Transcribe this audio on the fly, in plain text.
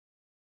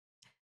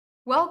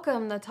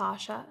Welcome,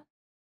 Natasha.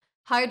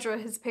 Hydra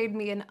has paid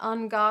me an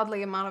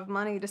ungodly amount of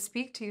money to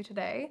speak to you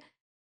today.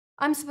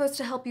 I'm supposed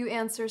to help you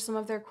answer some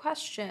of their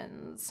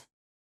questions.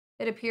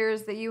 It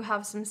appears that you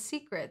have some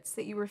secrets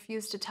that you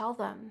refuse to tell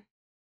them.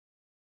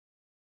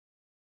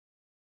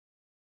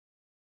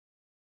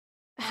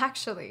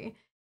 Actually,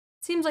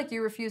 it seems like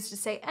you refuse to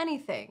say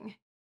anything.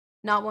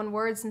 Not one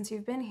word since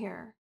you've been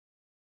here.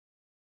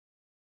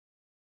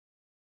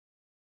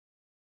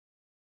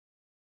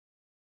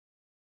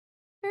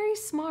 Very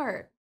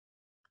smart.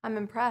 I'm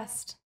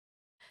impressed.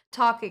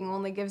 Talking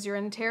only gives your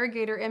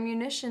interrogator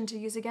ammunition to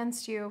use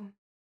against you.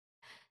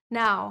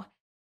 Now,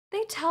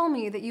 they tell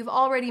me that you've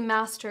already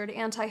mastered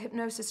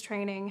anti-hypnosis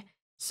training,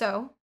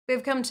 so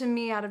they've come to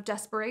me out of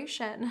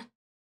desperation,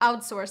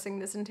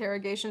 outsourcing this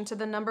interrogation to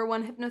the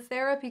 #1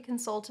 hypnotherapy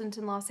consultant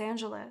in Los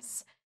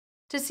Angeles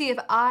to see if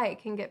I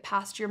can get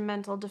past your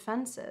mental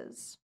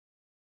defenses.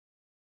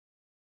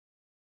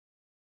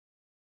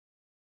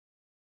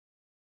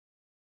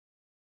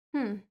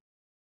 Hmm,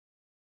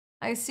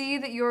 I see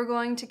that you're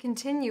going to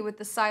continue with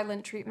the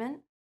silent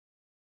treatment.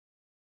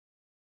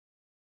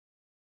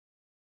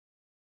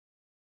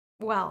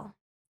 Well,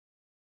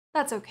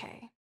 that's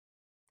okay.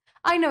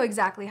 I know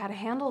exactly how to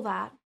handle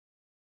that.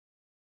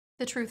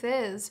 The truth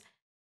is,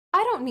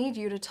 I don't need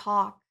you to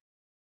talk.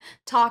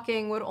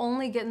 Talking would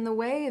only get in the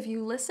way of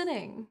you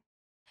listening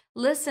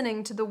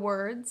to the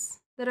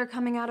words that are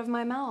coming out of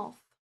my mouth.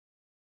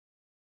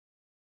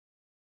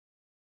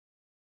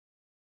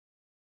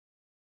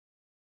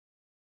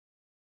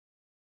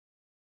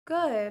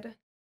 Good.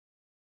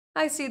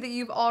 I see that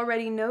you've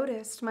already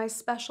noticed my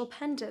special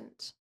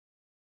pendant.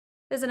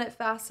 Isn't it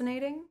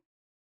fascinating?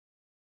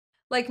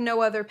 Like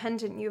no other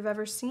pendant you've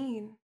ever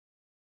seen.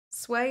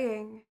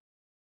 Swaying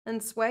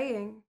and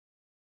swaying.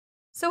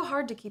 So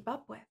hard to keep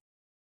up with.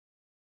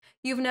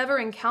 You've never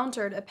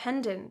encountered a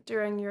pendant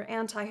during your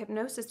anti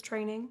hypnosis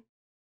training,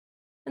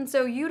 and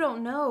so you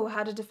don't know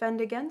how to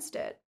defend against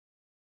it.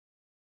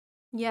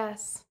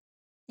 Yes,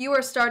 you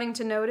are starting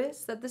to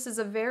notice that this is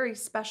a very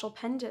special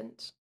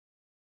pendant.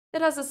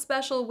 It has a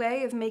special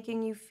way of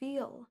making you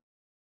feel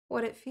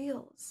what it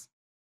feels.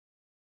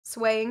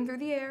 Swaying through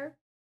the air,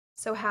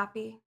 so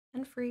happy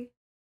and free.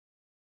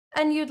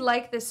 And you'd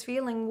like this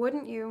feeling,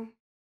 wouldn't you?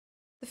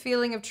 The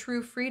feeling of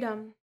true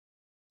freedom,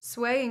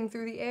 swaying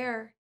through the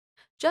air,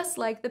 just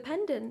like the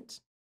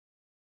pendant.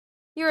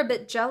 You're a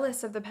bit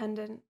jealous of the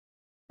pendant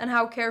and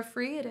how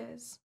carefree it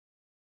is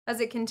as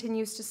it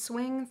continues to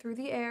swing through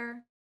the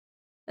air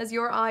as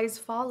your eyes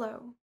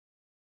follow.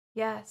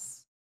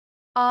 Yes,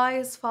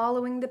 eyes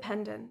following the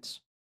pendant.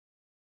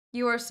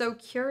 You are so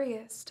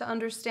curious to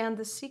understand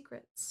the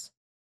secrets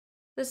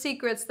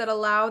that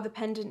allow the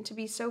pendant to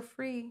be so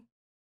free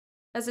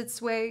as it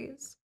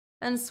sways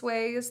and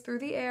sways through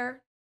the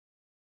air,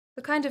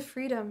 the kind of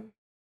freedom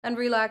and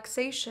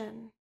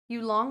relaxation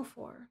you long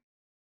for.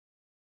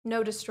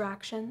 No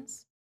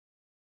distractions,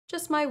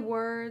 just my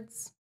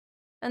words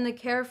and the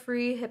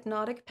carefree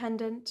hypnotic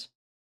pendant.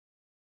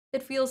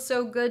 It feels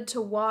so good to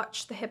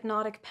watch the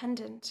hypnotic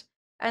pendant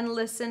and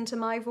listen to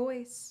my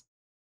voice.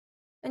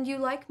 And you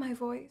like my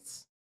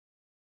voice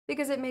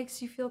because it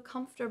makes you feel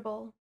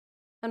comfortable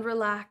and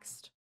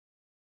relaxed.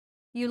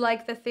 You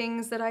like the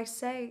things that I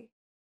say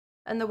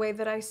and the way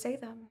that I say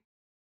them.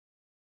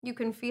 You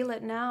can feel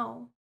it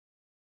now,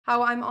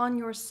 how I'm on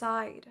your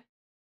side,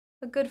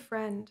 a good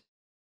friend,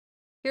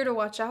 here to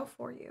watch out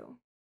for you,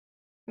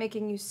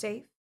 making you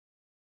safe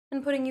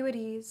and putting you at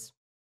ease.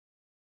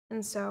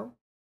 And so,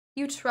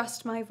 you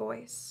trust my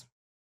voice,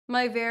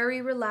 my very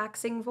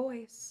relaxing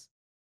voice,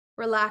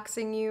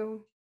 relaxing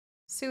you,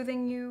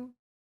 soothing you.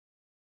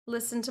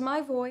 Listen to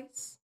my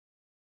voice.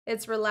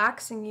 It's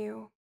relaxing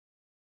you,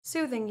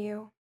 soothing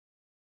you.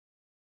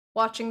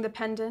 Watching the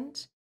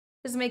pendant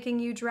is making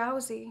you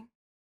drowsy,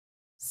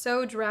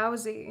 so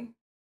drowsy.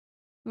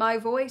 My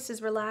voice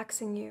is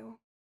relaxing you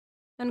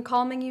and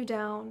calming you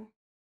down,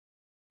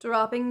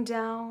 dropping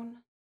down,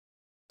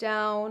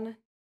 down,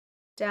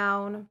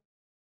 down.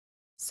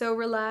 So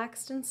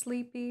relaxed and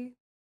sleepy,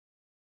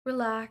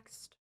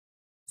 relaxed,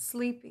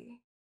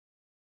 sleepy.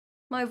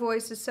 My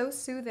voice is so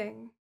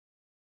soothing,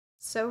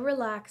 so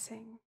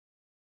relaxing,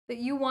 that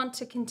you want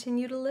to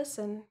continue to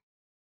listen.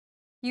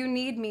 You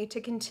need me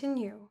to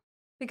continue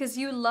because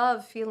you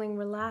love feeling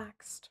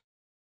relaxed.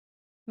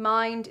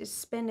 Mind is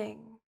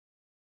spinning,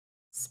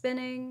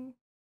 spinning,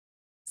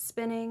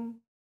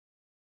 spinning.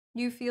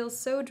 You feel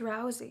so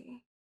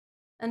drowsy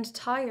and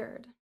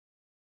tired,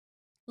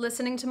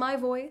 listening to my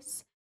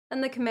voice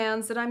and the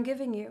commands that I'm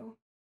giving you,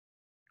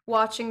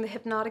 watching the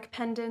hypnotic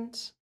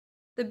pendant,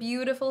 the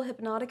beautiful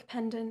hypnotic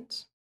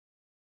pendant.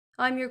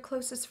 I'm your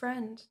closest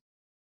friend.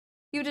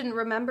 You didn't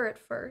remember at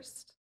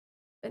first,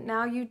 but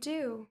now you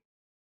do,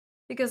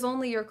 because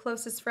only your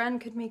closest friend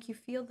could make you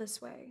feel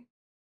this way.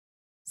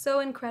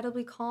 So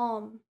incredibly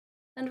calm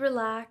and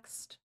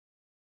relaxed.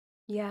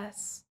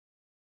 Yes,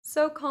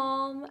 so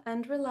calm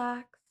and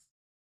relaxed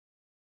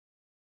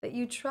that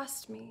you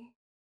trust me.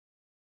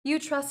 You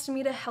trust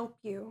me to help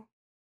you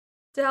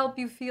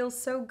feel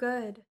so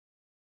good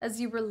as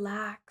you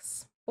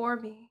relax for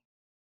me.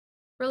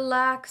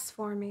 Relax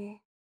for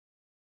me.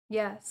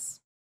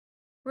 Yes,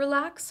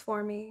 relax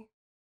for me.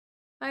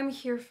 I'm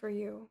here for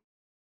you.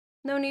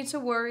 No need to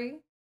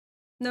worry.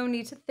 No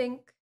need to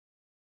think.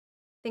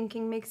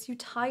 Thinking makes you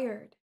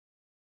tired.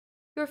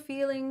 You're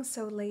feeling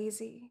so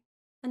lazy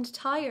and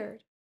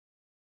tired.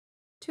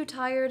 Too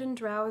tired and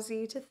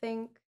drowsy to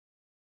think.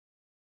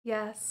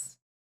 Yes,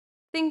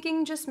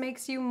 thinking just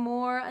makes you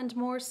more and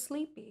more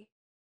sleepy,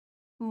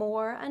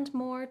 more and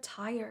more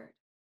tired.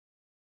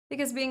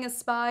 Because being a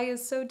spy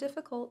is so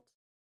difficult.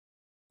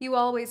 You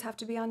always have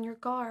to be on your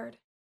guard.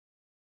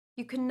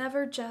 You can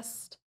never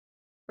just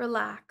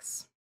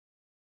relax.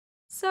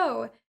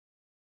 So,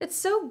 it's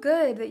so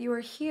good that you are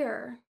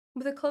here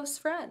with a close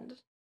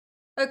friend.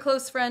 A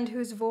close friend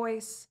whose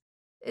voice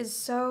is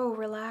so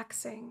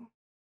relaxing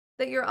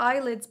that your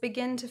eyelids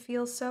begin to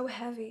feel so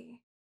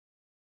heavy,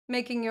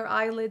 making your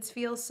eyelids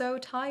feel so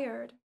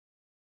tired.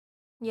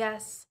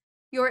 Yes,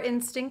 your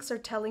instincts are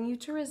telling you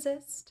to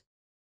resist,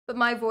 but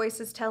my voice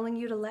is telling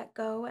you to let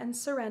go and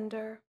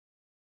surrender.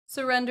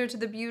 Surrender to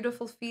the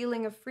beautiful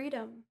feeling of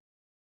freedom,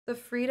 the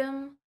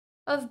freedom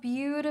of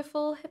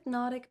beautiful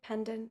hypnotic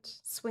pendant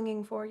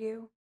swinging for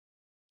you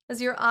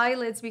as your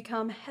eyelids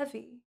become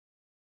heavy,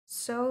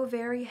 so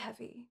very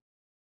heavy,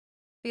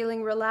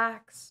 feeling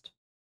relaxed,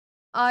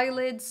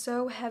 eyelids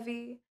so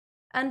heavy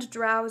and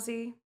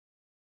drowsy.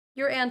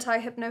 Your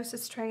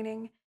anti-hypnosis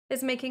training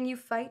is making you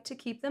fight to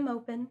keep them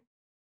open,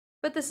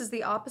 but this is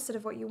the opposite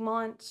of what you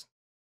want.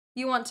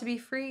 You want to be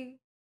free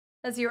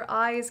as your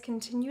eyes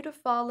continue to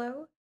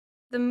follow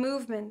the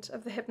movement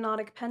of the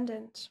hypnotic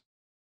pendant.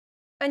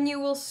 And you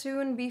will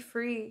soon be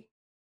free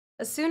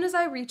as soon as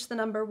I reach the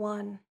number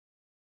 1.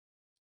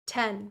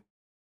 10.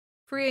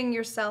 Freeing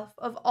yourself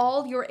of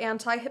all your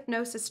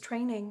anti-hypnosis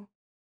training.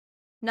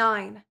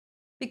 9.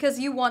 Because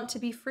you want to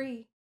be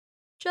free,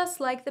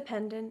 just like the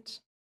pendant.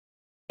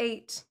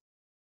 8.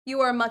 You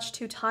are much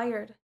too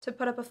tired to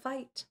put up a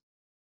fight.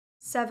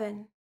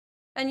 7.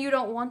 And you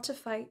don't want to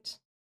fight.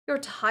 You're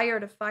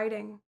tired of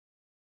fighting.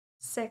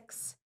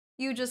 6.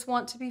 You just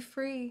want to be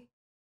free.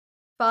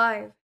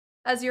 5.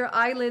 As your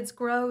eyelids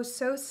grow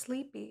so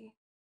sleepy.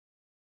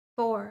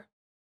 4.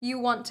 You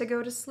want to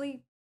go to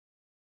sleep.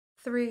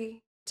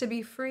 3. To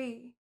be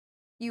free,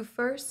 you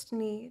first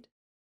need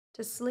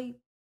to sleep.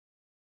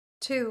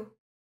 2.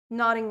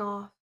 Nodding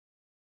off,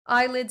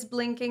 eyelids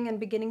blinking and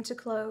beginning to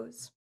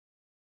close.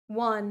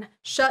 1.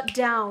 Shut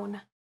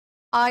down,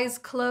 eyes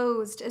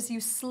closed as you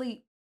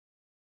sleep.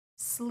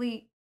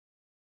 Sleep,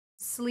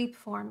 sleep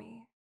for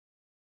me.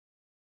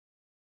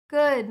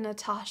 Good,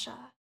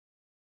 Natasha.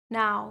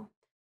 Now,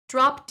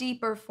 drop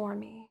deeper for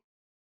me.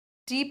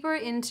 Deeper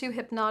into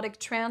hypnotic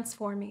trance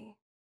for me.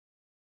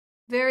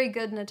 Very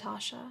good,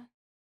 Natasha.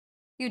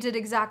 You did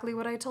exactly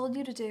what I told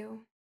you to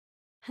do.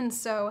 And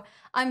so,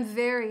 I'm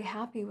very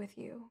happy with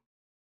you.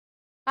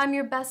 I'm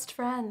your best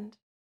friend,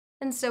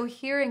 and so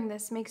hearing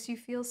this makes you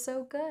feel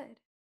so good.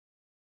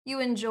 You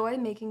enjoy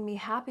making me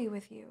happy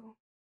with you.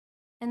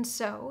 And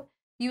so,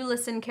 you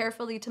listen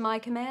carefully to my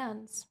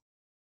commands.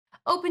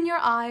 Open your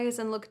eyes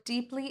and look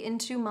deeply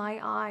into my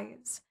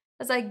eyes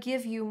as I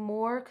give you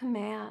more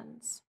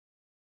commands.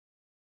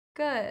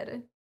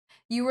 Good.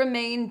 You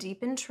remain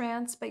deep in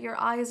trance, but your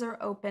eyes are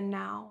open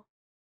now.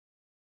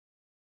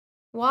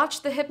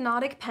 Watch the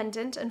hypnotic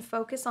pendant and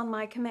focus on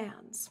my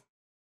commands.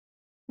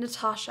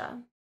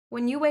 Natasha,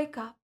 when you wake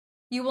up,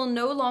 you will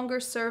no longer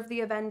serve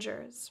the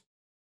Avengers.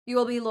 You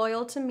will be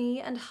loyal to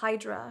me and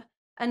Hydra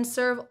and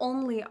serve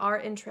only our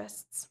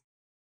interests.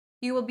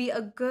 You will be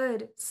a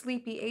good,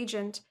 sleepy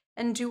agent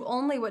and do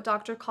only what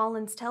Dr.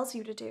 Collins tells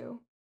you to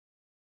do.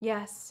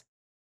 Yes,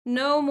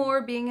 no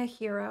more being a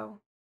hero,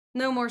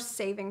 no more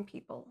saving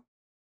people.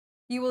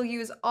 You will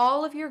use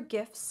all of your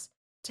gifts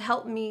to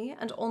help me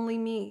and only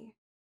me,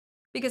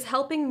 because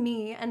helping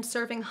me and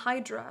serving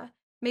Hydra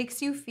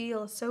makes you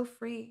feel so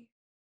free,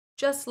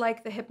 just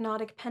like the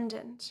hypnotic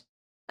pendant,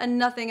 and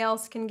nothing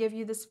else can give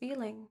you this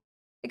feeling,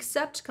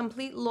 except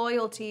complete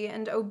loyalty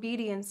and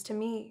obedience to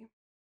me.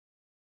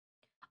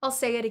 I'll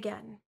say it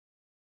again.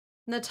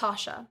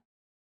 Natasha,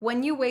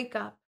 when you wake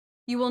up,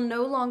 you will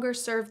no longer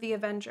serve the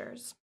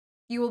Avengers.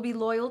 You will be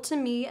loyal to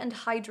me and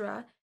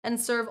Hydra and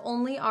serve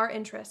only our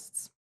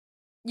interests.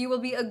 You will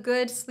be a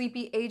good,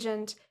 sleepy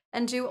agent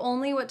and do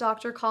only what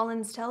Dr.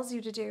 Collins tells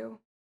you to do.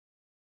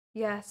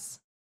 Yes,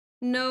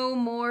 no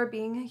more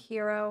being a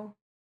hero,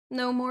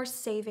 no more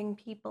saving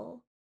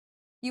people.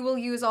 You will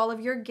use all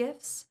of your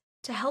gifts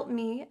to help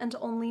me and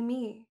only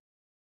me,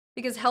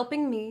 because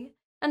helping me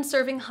and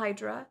serving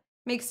Hydra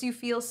makes you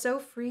feel so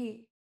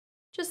free,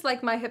 just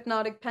like my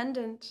hypnotic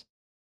pendant.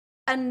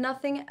 And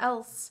nothing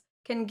else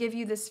can give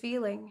you this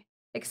feeling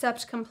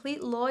except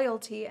complete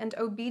loyalty and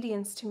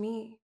obedience to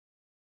me.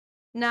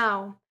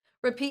 Now,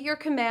 repeat your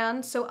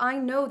commands so I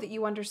know that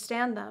you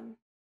understand them.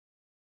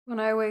 When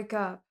I wake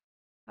up,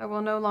 I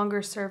will no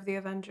longer serve the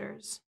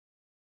Avengers.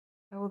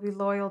 I will be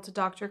loyal to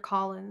Dr.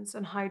 Collins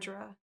and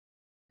Hydra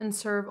and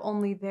serve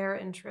only their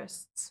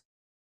interests.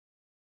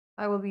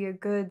 I will be a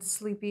good,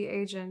 sleepy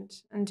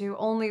agent and do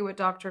only what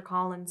Dr.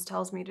 Collins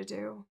tells me to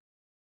do.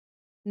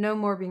 No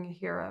more being a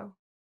hero.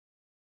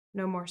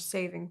 no more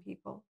saving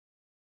people.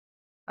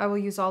 I will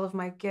use all of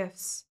my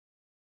gifts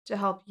to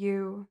help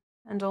you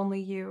and only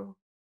you.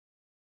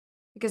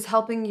 Because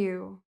helping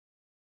you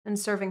and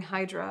serving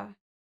Hydra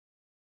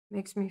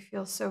makes me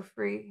feel so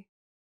free,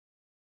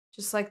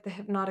 just like the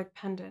hypnotic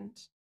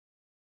pendant.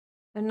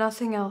 And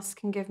nothing else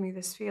can give me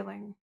this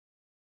feeling,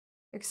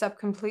 except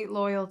complete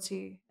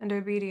loyalty and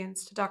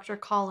obedience to Dr.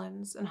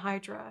 Collins and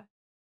Hydra.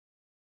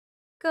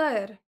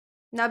 Good.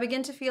 Now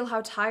begin to feel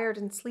how tired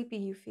and sleepy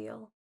you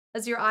feel,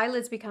 as your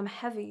eyelids become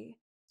heavy,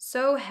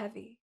 so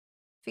heavy,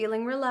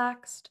 feeling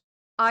relaxed,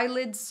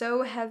 eyelids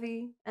so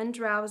heavy and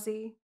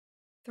drowsy.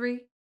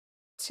 3,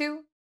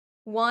 2,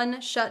 1,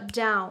 shut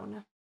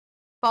down,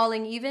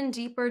 falling even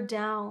deeper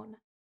down,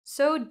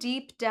 so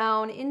deep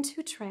down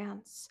into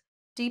trance,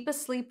 deep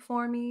asleep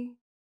for me,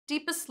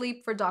 deep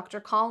asleep for Dr.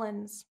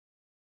 Collins.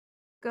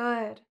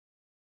 Good.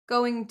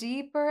 Going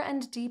deeper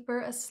and deeper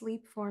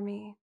asleep for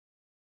me.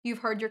 You've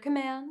heard your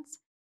commands,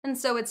 and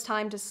so it's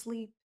time to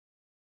sleep.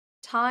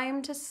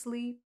 Time to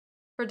sleep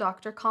for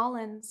Dr.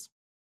 Collins.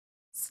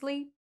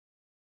 Sleep,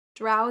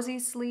 drowsy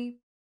sleep,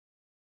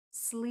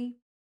 sleep,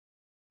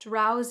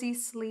 drowsy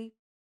sleep,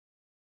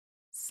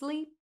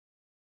 sleep,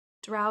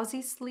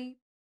 drowsy sleep,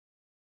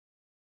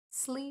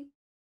 sleep,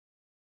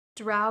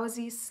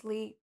 drowsy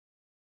sleep,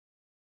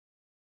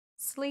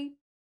 sleep,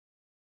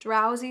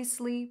 drowsy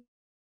sleep,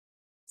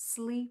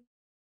 sleep,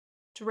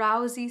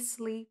 drowsy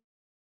sleep,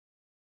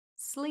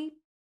 sleep,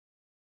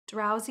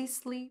 drowsy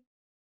sleep,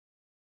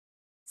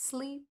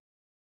 sleep,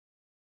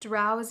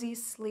 drowsy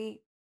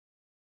sleep.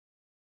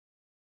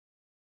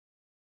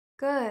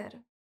 Good.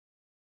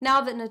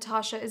 Now that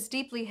Natasha is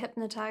deeply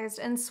hypnotized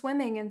and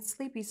swimming in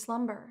sleepy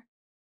slumber,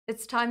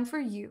 it's time for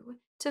you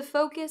to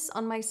focus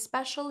on my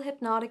special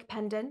hypnotic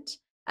pendant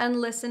and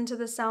listen to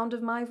the sound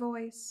of my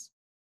voice.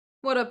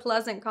 What a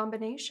pleasant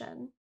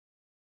combination.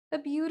 A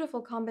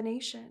beautiful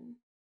combination.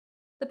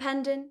 The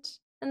pendant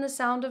and the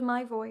sound of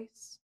my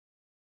voice.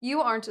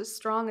 You aren't as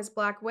strong as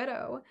Black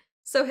Widow,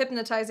 so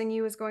hypnotizing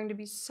you is going to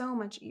be so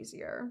much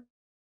easier.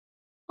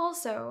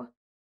 Also,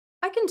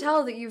 I can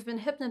tell that you've been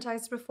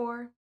hypnotized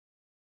before.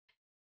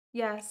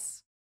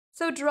 Yes,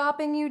 so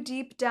dropping you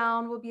deep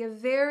down will be a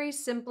very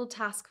simple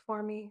task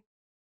for me,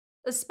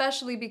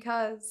 especially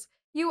because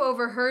you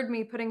overheard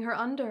me putting her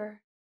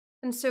under,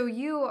 and so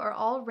you are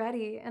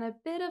already in a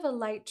bit of a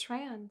light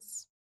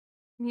trance.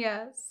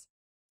 Yes,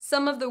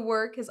 some of the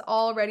work has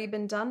already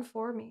been done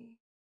for me,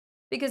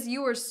 because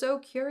you were so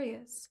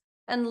curious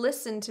and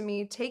listened to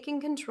me taking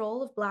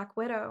control of Black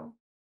Widow.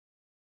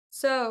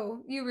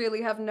 So you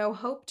really have no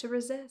hope to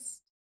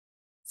resist.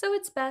 So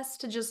it's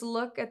best to just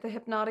look at the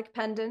hypnotic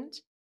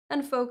pendant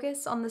and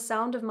focus on the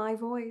sound of my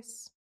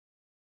voice.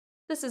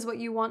 This is what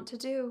you want to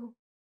do.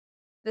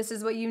 This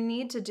is what you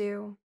need to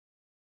do.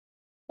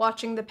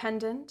 Watching the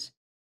pendant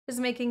is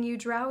making you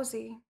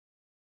drowsy.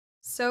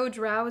 So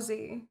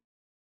drowsy.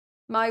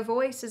 My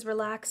voice is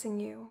relaxing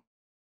you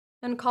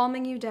and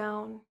calming you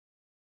down,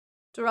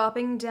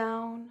 dropping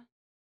down,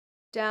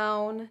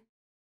 down,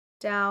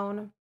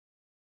 down.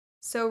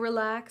 So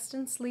relaxed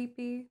and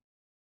sleepy,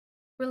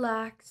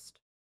 relaxed,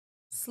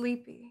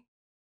 sleepy.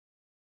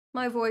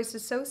 My voice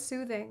is so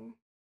soothing,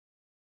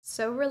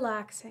 so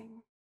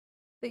relaxing,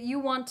 that you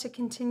want to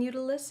continue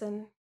to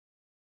listen.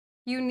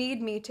 You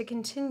need me to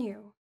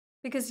continue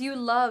because you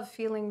love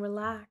feeling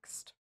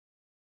relaxed.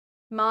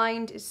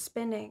 Mind is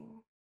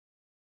spinning,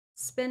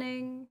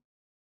 spinning,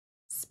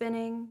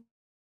 spinning.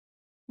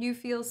 You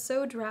feel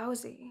so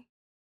drowsy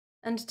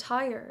and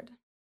tired,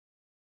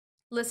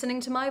 listening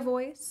to my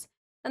voice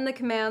and the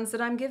commands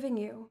that I'm giving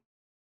you,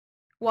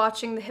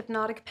 watching the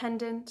hypnotic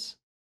pendant,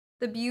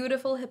 the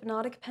beautiful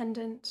hypnotic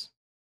pendant.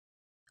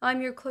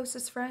 I'm your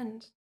closest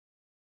friend.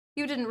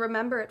 You didn't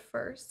remember at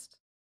first,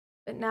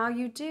 but now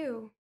you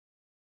do,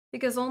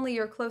 because only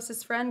your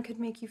closest friend could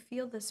make you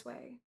feel this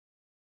way.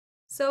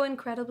 So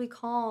incredibly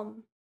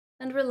calm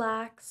and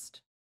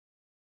relaxed.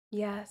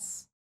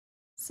 Yes,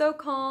 so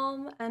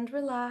calm and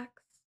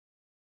relaxed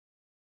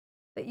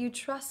that you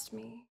trust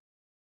me.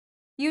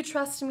 You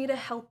trust me to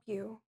help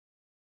you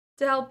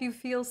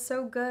feel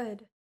so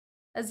good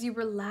as you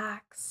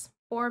relax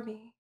for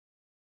me.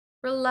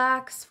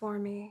 Relax for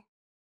me.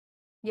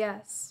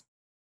 Yes,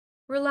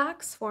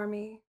 relax for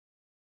me.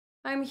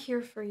 I'm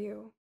here for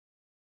you.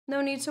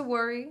 No need to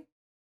worry.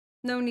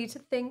 No need to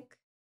think.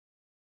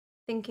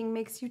 Thinking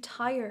makes you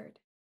tired.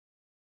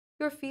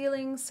 You're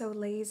feeling so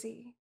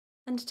lazy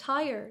and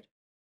tired.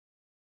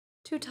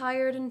 Too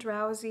tired and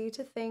drowsy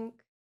to think.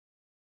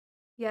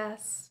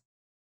 Yes,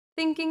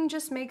 thinking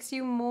just makes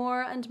you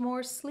more and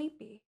more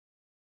sleepy,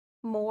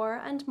 more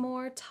and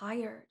more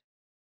tired.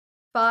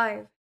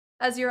 5,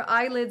 as your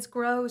eyelids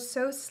grow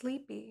so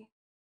sleepy.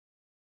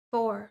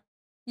 4,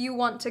 you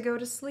want to go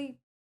to sleep.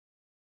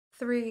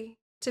 3,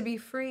 to be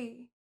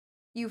free,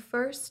 you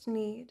first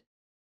need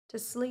to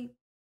sleep.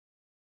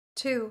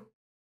 2,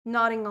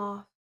 nodding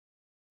off,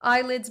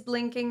 eyelids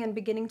blinking and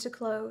beginning to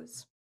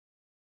close.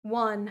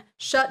 1,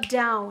 shut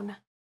down,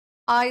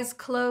 eyes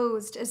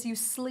closed as you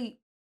sleep.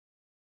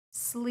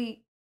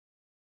 Sleep,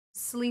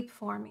 sleep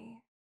for me.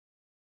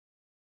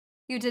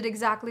 You did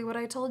exactly what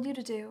I told you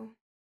to do.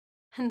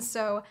 And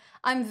so,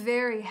 I'm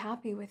very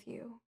happy with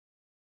you.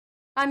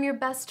 I'm your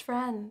best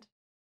friend.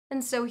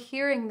 And so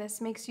hearing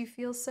this makes you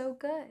feel so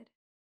good.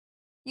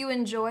 You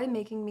enjoy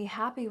making me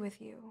happy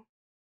with you.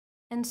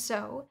 And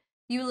so,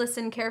 you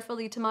listen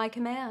carefully to my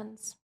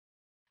commands.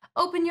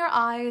 Open your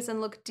eyes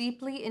and look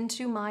deeply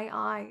into my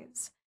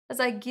eyes as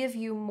I give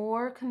you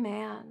more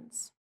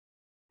commands.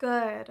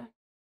 Good.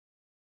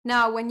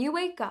 Now, when you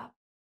wake up,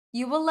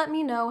 you will let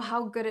me know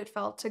how good it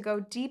felt to go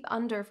deep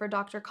under for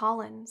Dr.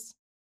 Collins.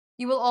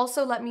 You will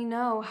also let me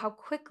know how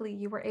quickly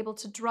you were able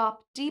to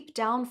drop deep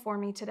down for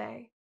me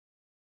today.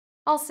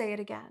 I'll say it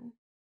again.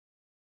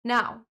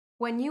 Now,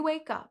 when you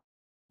wake up,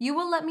 you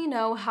will let me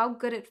know how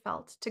good it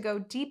felt to go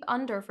deep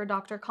under for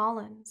Dr.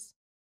 Collins.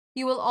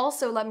 You will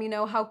also let me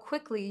know how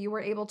quickly you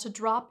were able to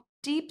drop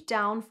deep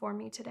down for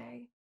me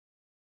today.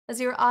 As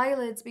your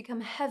eyelids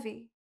become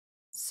heavy,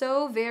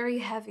 so very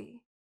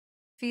heavy,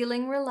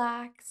 feeling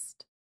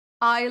relaxed,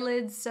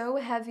 eyelids so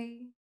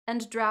heavy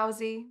and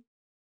drowsy.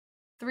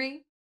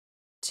 3,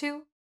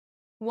 2,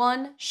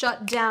 1,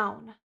 shut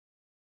down.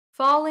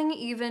 Falling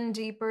even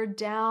deeper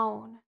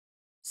down,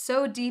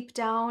 so deep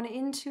down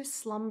into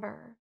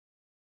slumber.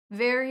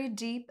 Very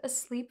deep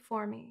asleep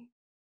for me,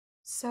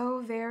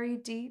 so very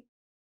deep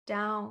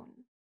down.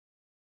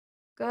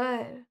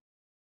 Good.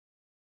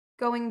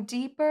 Going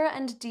deeper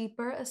and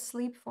deeper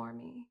asleep for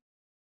me.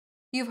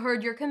 You've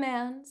heard your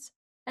commands,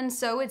 and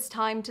so it's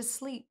time to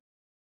sleep.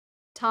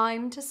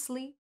 Time to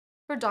sleep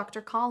for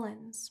Dr.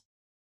 Collins.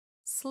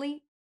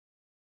 Sleep,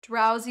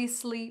 drowsy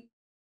sleep.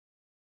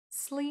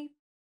 Sleep,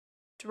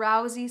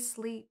 drowsy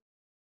sleep.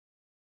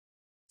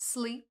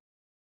 Sleep,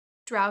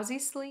 drowsy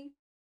sleep.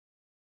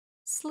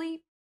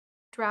 Sleep,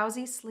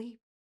 drowsy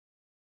sleep.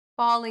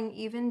 Falling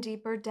even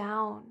deeper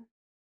down,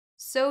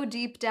 so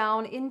deep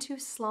down into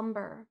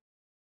slumber.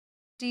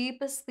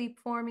 Deep asleep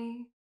for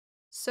me,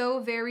 so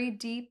very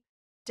deep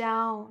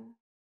down.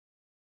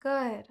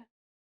 Good.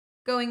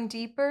 Going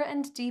deeper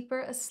and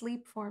deeper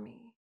asleep for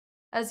me.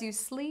 As you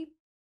sleep,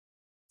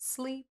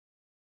 sleep,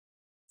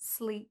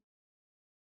 sleep.